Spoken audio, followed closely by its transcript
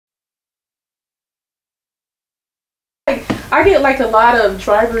I get like a lot of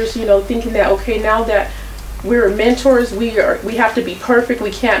drivers, you know, thinking that, okay, now that we're mentors, we have to be perfect,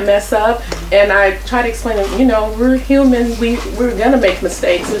 we can't mess up. And I try to explain them, you know, we're human, we're gonna make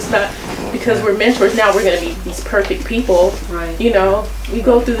mistakes. It's not because we're mentors now we're gonna be these perfect people. Right. You know, we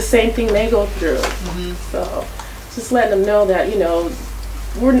go through the same thing they go through. So just letting them know that, you know,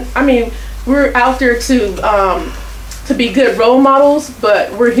 we're out there to be good role models,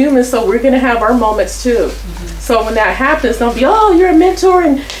 but we're human, so we're gonna have our moments too. So when that happens, don't be, oh, you're a mentor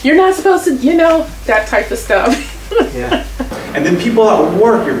and you're not supposed to, you know, that type of stuff. Yeah. And then people at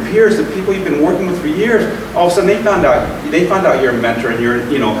work, your peers, the people you've been working with for years, all of a sudden they found out you're a mentor, and you're,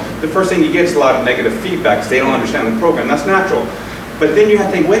 you know, the first thing you get is a lot of negative feedback because they don't understand the program. That's natural. But then you have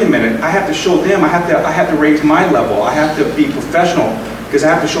to think, wait a minute, I have to show them, I have to raise my level, I have to be professional because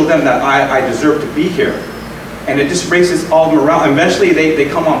I have to show them that I deserve to be here. And it just raises all of them around. Eventually they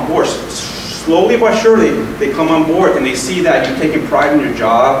come on board. Slowly but surely, they come on board and they see that you're taking pride in your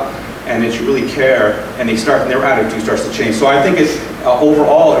job and that you really care, and their attitude starts to change. So I think it's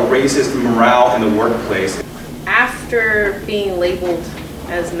overall it raises the morale in the workplace. After being labeled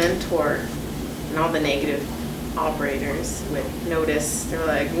as mentor, and all the negative operators would notice, they're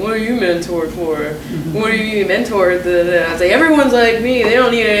like, what are you mentored for? What are you mentored? I say, everyone's like me, they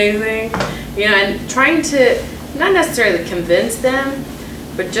don't need anything. You know, and trying to not necessarily convince them,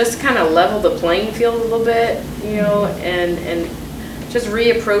 but just kind of level the playing field a little bit, you know, and just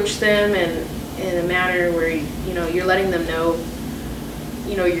reapproach them in a manner where, you know, you're letting them know,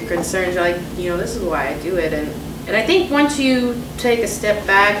 you know, your concerns. You're like, you know, this is why I do it. And I think once you take a step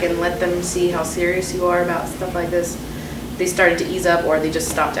back and let them see how serious you are about stuff like this, they started to ease up, or they just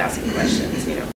stopped asking questions, you know.